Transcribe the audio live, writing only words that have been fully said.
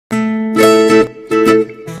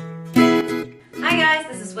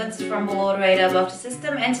from Below the Radar Above the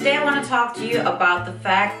System, and today I want to talk to you about the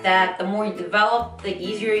fact that the more you develop, the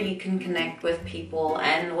easier you can connect with people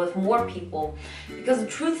and with more people. Because the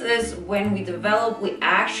truth is, when we develop, we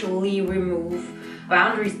actually remove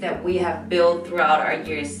boundaries that we have built throughout our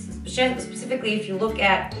years. Specifically, if you look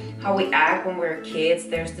at how we act when we're kids,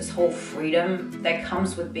 there's this whole freedom that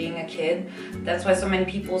comes with being a kid. That's why so many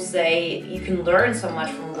people say you can learn so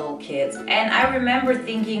much from little kids. And I remember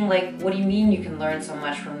thinking, like, what do you mean you can learn so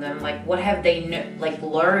much from them? Like, what have they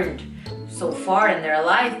learned so far in their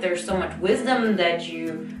life? There's so much wisdom that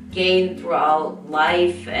you gain throughout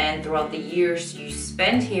life and throughout the years you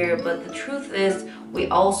spent here. But the truth is, we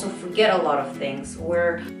also forget a lot of things.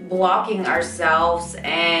 We're blocking ourselves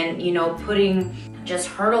and, putting just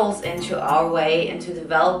hurdles into our way, into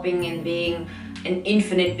developing and being an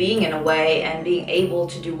infinite being in a way, and being able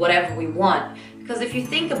to do whatever we want. Because if you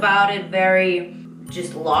think about it very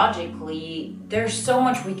just logically, there's so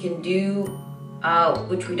much we can do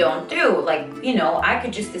which we don't do. Like, I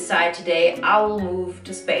could just decide today I will move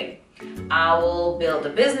to Spain. I will build a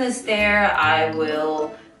business there. I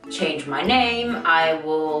will change my name. I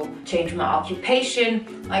will change my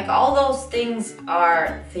occupation. Like, all those things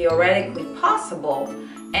are theoretically possible.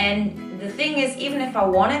 And the thing is, even if I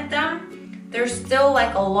wanted them, there's still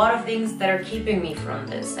like a lot of things that are keeping me from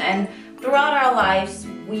this. And throughout our lives,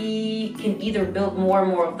 we can either build more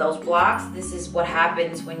and more of those blocks. This is what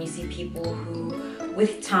happens when you see people who,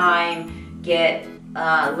 with time, get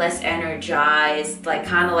less energized,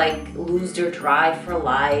 lose their drive for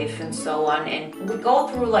life and so on. And we go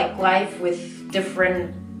through life with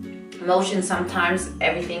different emotions. Sometimes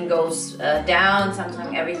everything goes down,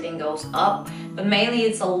 sometimes everything goes up, but mainly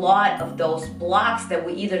it's a lot of those blocks that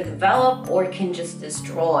we either develop or can just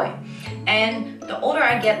destroy. And the older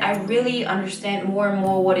I get, I really understand more and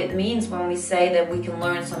more what it means when we say that we can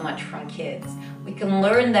learn so much from kids. We can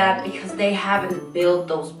learn that because they haven't built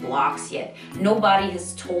those blocks yet. Nobody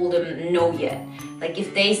has told them no yet. Like,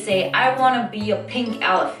 if they say, I want to be a pink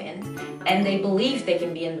elephant, and they believe they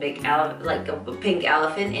can be a pink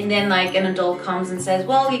elephant, and then an adult comes and says,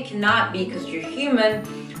 well, you cannot be because you're human,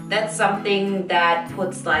 that's something that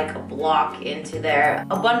puts a block into their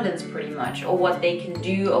abundance pretty much, or what they can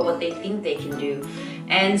do, or what they think they can do.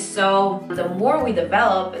 And so the more we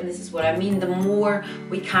develop, and this is what I mean, the more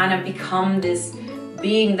we kind of become this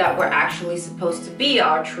being that we're actually supposed to be,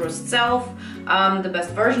 our truest self, the best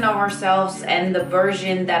version of ourselves, and the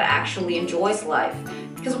version that actually enjoys life.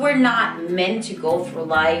 Because we're not meant to go through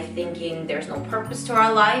life thinking there's no purpose to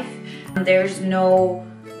our life.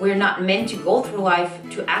 We're not meant to go through life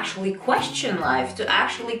to actually question life, to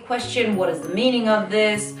actually question what is the meaning of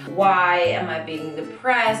this, why am I being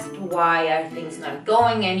depressed, why are things not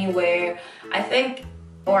going anywhere.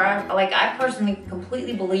 I personally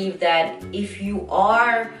completely believe that if you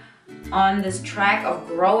are on this track of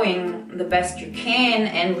growing the best you can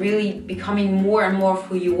and really becoming more and more of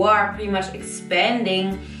who you are, pretty much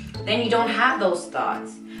expanding, then you don't have those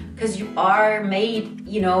thoughts, because you are made,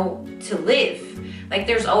 to live.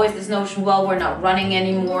 There's always this notion, well, we're not running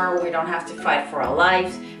anymore, we don't have to fight for our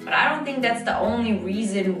lives. But I don't think that's the only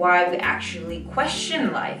reason why we actually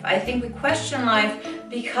question life. I think we question life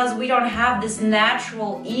because we don't have this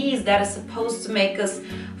natural ease that is supposed to make us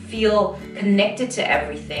feel connected to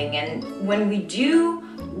everything. And when we do,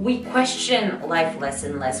 we question life less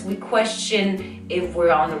and less. We question if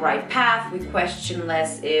we're on the right path. We question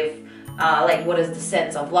less if what is the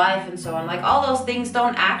sense of life and so on. All those things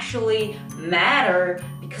don't actually matter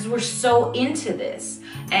because we're so into this.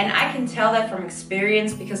 And I can tell that from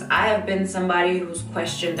experience, because I have been somebody who's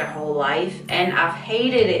questioned their whole life, and I've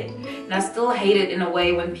hated it. And I still hate it in a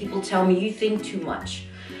way when people tell me you think too much.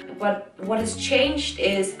 But what has changed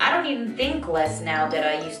is I don't even think less now that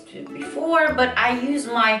I used to before, but I use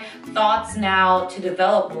my thoughts now to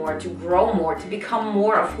develop more, to grow more, to become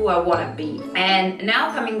more of who I want to be. And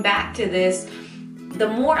now coming back to this, the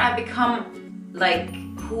more I become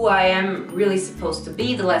who I am really supposed to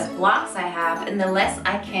be, the less blocks I have, and the less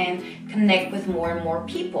I can connect with more and more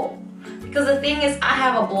people. Because the thing is, I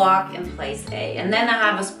have a block in place A, and then I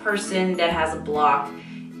have this person that has a block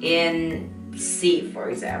in C, for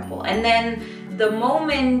example. And then the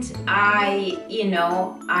moment I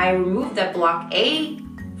remove that block A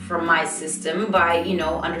from my system by,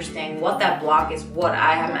 understanding what that block is, what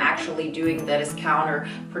I am actually doing that is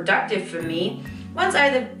counterproductive for me. Once I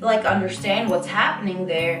understand what's happening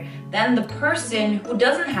there, then the person who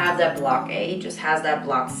doesn't have that block A, just has that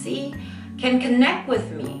block C, can connect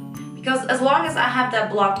with me. Because as long as I have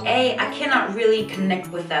that block A, I cannot really connect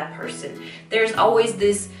with that person. There's always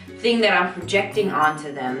this thing that I'm projecting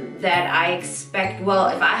onto them, that I expect, well,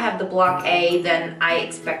 if I have the block A, then I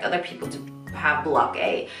expect other people to have block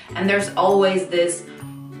A. And there's always this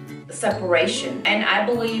separation. And I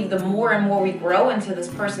believe the more and more we grow into this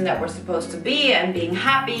person that we're supposed to be, and being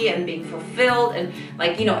happy and being fulfilled and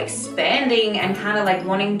like, you know, expanding and kind of like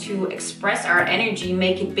wanting to express our energy,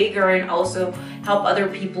 make it bigger, and also help other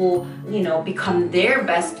people, you know, become their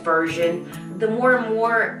best version, the more and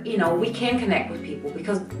more, you know, we can connect with people,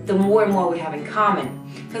 because the more and more we have in common.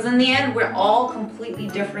 Because in the end, we're all completely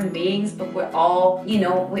different beings, but we're all, you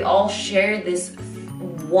know, we all share this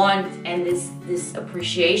want and this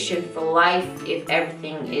appreciation for life if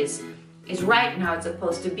everything is right and how it's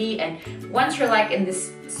supposed to be. And once you're like in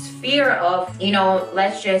this sphere of, you know,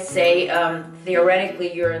 let's just say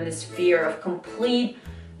theoretically you're in this sphere of complete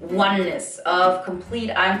oneness, of complete,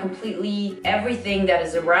 I'm completely, everything that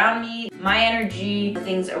is around me, my energy,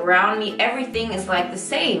 things around me, everything is like the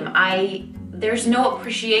same. There's no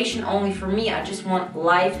appreciation only for me. I just want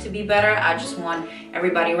life to be better. I just want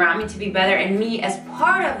everybody around me to be better, and me as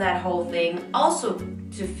part of that whole thing also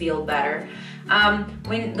to feel better.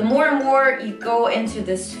 When the more and more you go into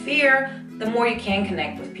this sphere, the more you can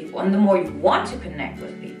connect with people, and the more you want to connect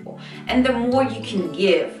with people, and the more you can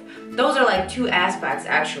give. Those are like two aspects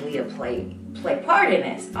actually that play part in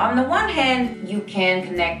it. On the one hand, you can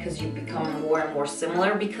connect because you become more and more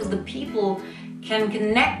similar, because the people can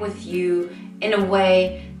connect with you in a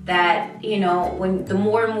way that, you know, when the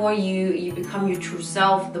more and more you become your true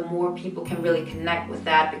self, the more people can really connect with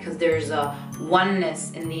that, because there's a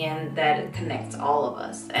oneness in the end that connects all of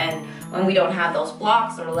us. And when we don't have those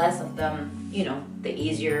blocks, or less of them, you know, the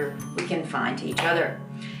easier we can find to each other.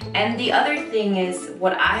 And the other thing is,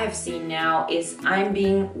 what I have seen now is I'm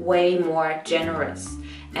being way more generous,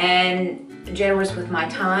 and generous with my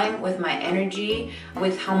time, with my energy,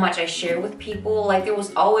 with how much I share with people. Like, there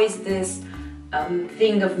was always this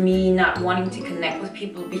thing of me not wanting to connect with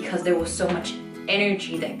people because there was so much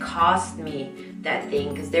energy that cost me that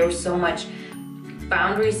thing, because there was so much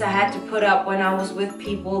boundaries I had to put up when I was with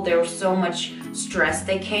people. There was so much stress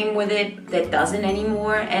that came with it that doesn't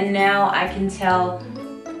anymore. And now I can tell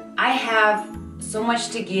I have so much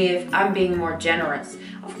to give. I'm being more generous.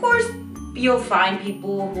 Of course, you'll find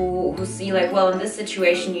people who see like, well, in this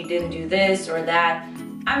situation you didn't do this or that.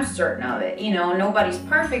 I'm certain of it. You know, nobody's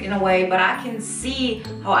perfect in a way, but I can see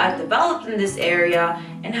how I've developed in this area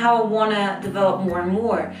and how I want to develop more and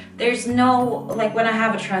more. There's no, like when I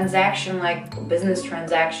have a transaction, like a business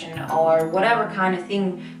transaction or whatever kind of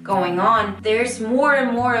thing going on, there's more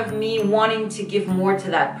and more of me wanting to give more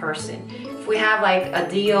to that person. If we have like a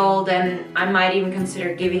deal, then I might even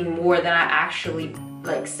consider giving more than I actually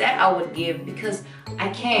like said I would give, because I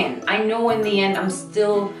can. I know in the end I'm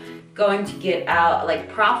still going to get out like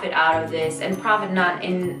profit out of this, and profit not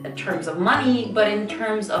in terms of money, but in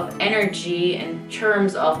terms of energy, in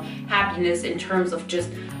terms of happiness, in terms of just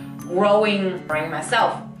growing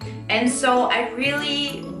myself. And so I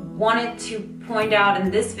really wanted to point out in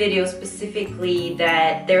this video specifically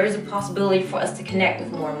that there is a possibility for us to connect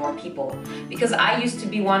with more and more people, because I used to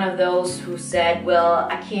be one of those who said, well,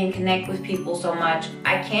 I can't connect with people so much.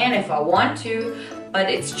 I can if I want to, but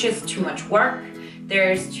it's just too much work.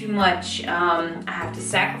 There's too much I have to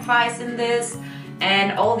sacrifice in this,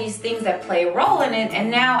 and all these things that play a role in it. And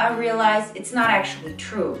now I realize it's not actually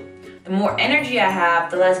true. The more energy I have,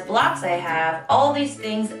 the less blocks I have, all these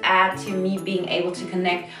things add to me being able to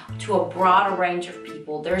connect to a broader range of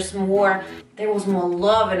people. There was more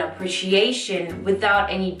love and appreciation without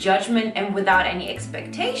any judgment and without any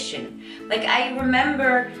expectation. Like, I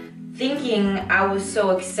remember thinking I was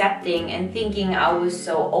so accepting and thinking I was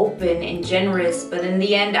so open and generous, but in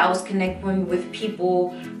the end I was connecting with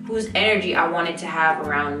people whose energy I wanted to have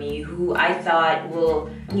around me, who I thought will,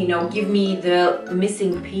 you know, give me the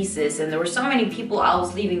missing pieces. And there were so many people I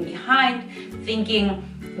was leaving behind thinking,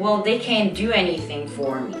 well, they can't do anything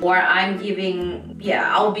for me, or I'm giving,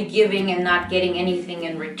 yeah, I'll be giving and not getting anything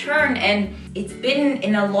in return. And it's been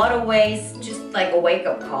in a lot of ways just like a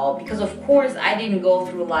wake-up call, because of course I didn't go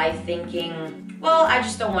through life thinking, well, I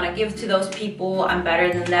just don't want to give to those people, I'm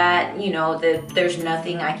better than that, you know, that there's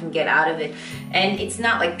nothing I can get out of it. And it's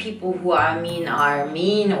not like people who are mean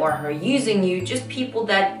or are using you, just people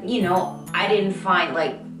that, you know, I didn't find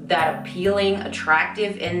like that appealing,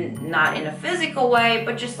 attractive, and not in a physical way,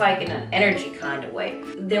 but just like in an energy kind of way.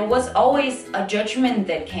 There was always a judgment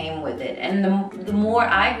that came with it, and the more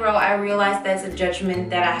I grow, I realized that's a judgment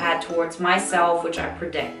that I had towards myself, which I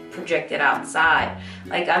projected outside.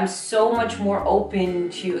 Like, I'm so much more open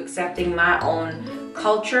to accepting my own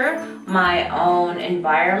culture, my own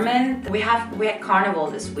environment. We had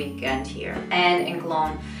carnival this weekend here and in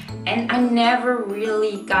Cologne. And I never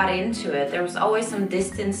really got into it. There was always some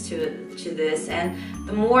distance to this, and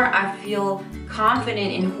the more I feel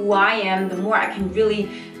confident in who I am, the more I can really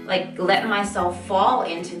like let myself fall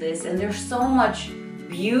into this. And there's so much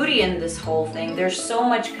beauty in this whole thing. There's so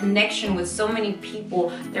much connection with so many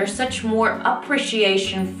people. There's such more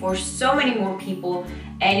appreciation for so many more people,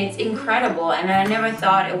 and it's incredible, and I never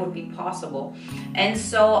thought it would be possible. And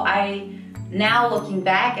so now looking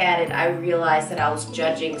back at it, I realized that I was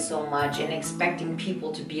judging so much and expecting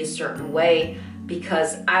people to be a certain way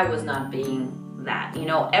because I was not being that. You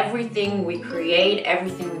know, everything we create,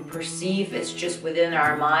 everything we perceive is just within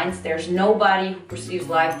our minds. There's nobody who perceives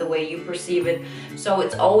life the way you perceive it. So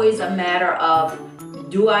it's always a matter of,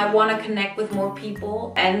 do I want to connect with more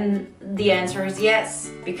people? And the answer is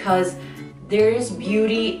yes, because there is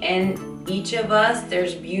beauty in each of us.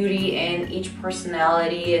 There's beauty in each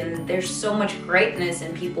personality, and there's so much greatness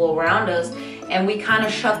in people around us, and we kind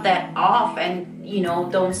of shut that off and, you know,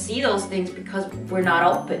 don't see those things because we're not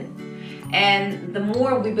open. And the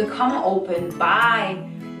more we become open by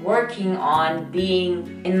working on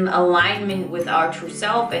being in alignment with our true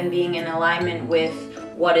self and being in alignment with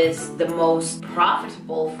what is the most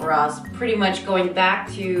profitable for us, pretty much going back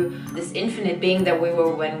to this infinite being that we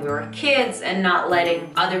were when we were kids, and not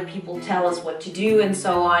letting other people tell us what to do and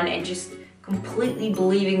so on, and just completely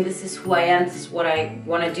believing this is who I am, this is what I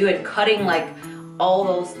want to do, and cutting like all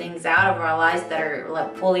those things out of our lives that are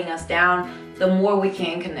like pulling us down, the more we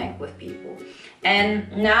can connect with people.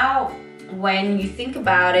 And now when you think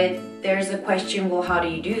about it, there's a question, well, how do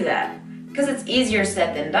you do that? Because it's easier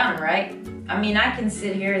said than done, right? I mean, I can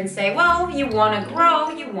sit here and say, well, you want to grow,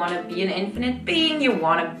 you want to be an infinite being, you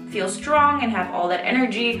want to feel strong and have all that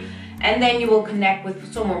energy, and then you will connect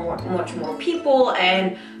with much more people,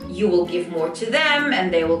 and you will give more to them,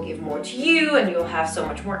 and they will give more to you, and you'll have so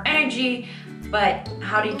much more energy. But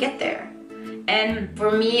how do you get there? And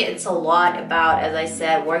for me, it's a lot about, as I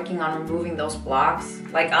said, working on removing those blocks.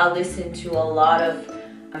 Like, I'll listen to a lot of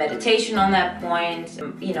meditation on that point,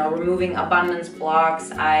 you know, removing abundance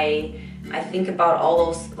blocks. I think about all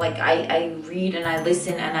those, like I read and I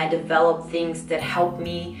listen and I develop things that help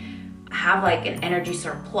me have like an energy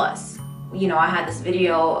surplus. You know, I had this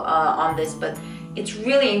video on this, but it's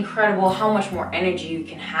really incredible how much more energy you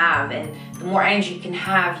can have, and the more energy you can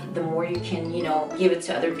have, the more you can, you know, give it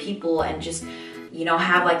to other people, and just, you know,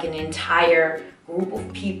 have like an entire group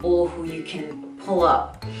of people who you can pull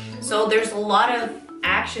up. So there's a lot of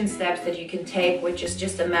action steps that you can take, which is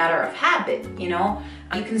just a matter of habit. You know,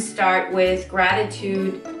 you can start with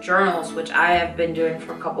gratitude journals, which I have been doing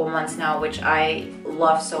for a couple of months now, which I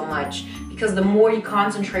love so much, because the more you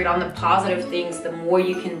concentrate on the positive things, the more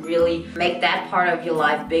you can really make that part of your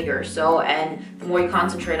life bigger. So, and the more you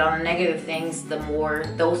concentrate on the negative things, the more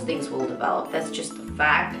those things will develop. That's just a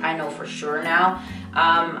fact. I know for sure now.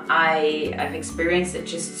 I've experienced it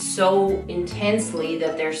just so intensely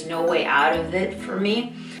that there's no way out of it for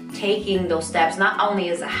me. Taking those steps, not only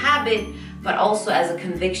as a habit, but also as a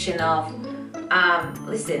conviction of,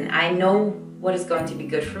 listen, I know what is going to be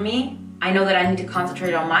good for me. I know that I need to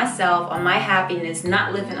concentrate on myself, on my happiness,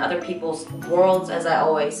 not live in other people's worlds, as I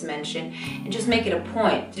always mention, and just make it a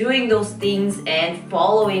point. Doing those things and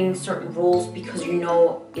following certain rules because you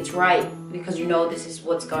know it's right, because you know this is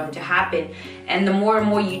what's going to happen. And the more and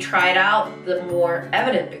more you try it out, the more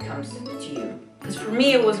evident it becomes to you. Because for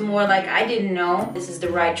me, it was more like I didn't know this is the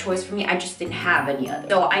right choice for me. I just didn't have any other.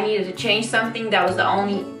 So I needed to change something. That was the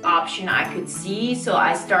only option I could see. So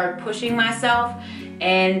I started pushing myself,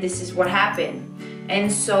 and this is what happened.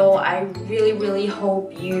 And so I really, really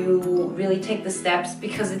hope you really take the steps,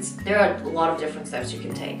 because there are a lot of different steps you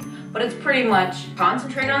can take. But it's pretty much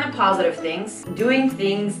concentrate on the positive things, doing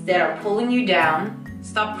things that are pulling you down,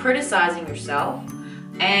 stop criticizing yourself,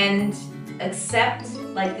 and accept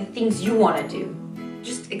like the things you want to do.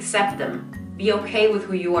 Just accept them. Be okay with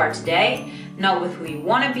who you are today, not with who you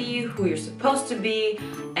want to be, who you're supposed to be,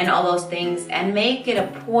 and all those things, and make it a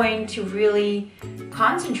point to really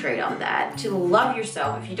concentrate on that, to love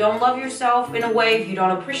yourself. If you don't love yourself in a way, if you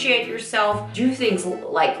don't appreciate yourself, do things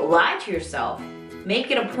like lie to yourself. Make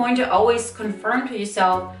it a point to always confirm to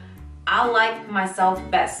yourself, I like myself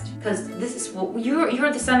best, because this is what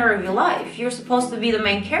you're the center of your life. You're supposed to be the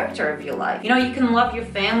main character of your life. You know, you can love your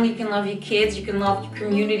family, you can love your kids, you can love your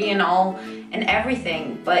community and all and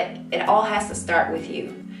everything, but it all has to start with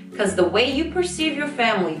you. Because the way you perceive your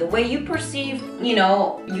family, the way you perceive, you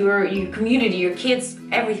know, your community, your kids,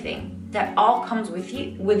 everything, that all comes with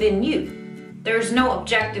you, within you. there's no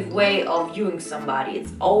objective way of viewing somebody. It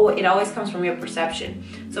always comes from your perception.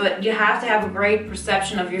 So you have to have a great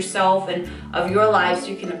perception of yourself and of your life so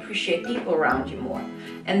you can appreciate people around you more.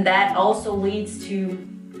 And that also leads to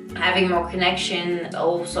having more connection. It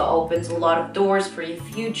also opens a lot of doors for your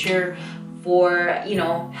future, for, you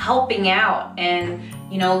know, helping out and,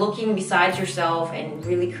 you know, looking besides yourself and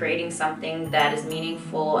really creating something that is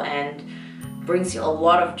meaningful and brings you a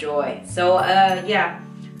lot of joy. So yeah,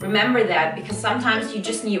 remember that, because sometimes you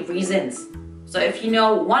just need reasons. So if you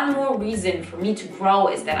know one more reason for me to grow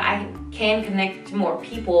is that I can connect to more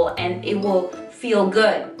people and it will feel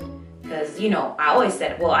good. Because, you know, I always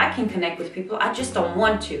said, well, I can connect with people, I just don't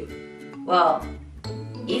want to. Well,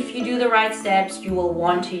 if you do the right steps, you will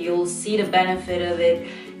want to, you'll see the benefit of it.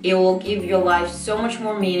 It will give your life so much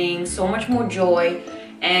more meaning, so much more joy,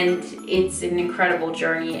 and it's an incredible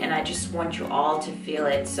journey, and I just want you all to feel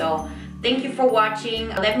it. So thank you for watching.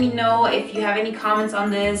 Let me know if you have any comments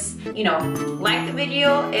on this. You know, like the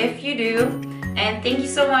video if you do. And thank you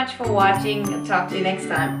so much for watching. I'll talk to you next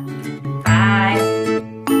time. Bye.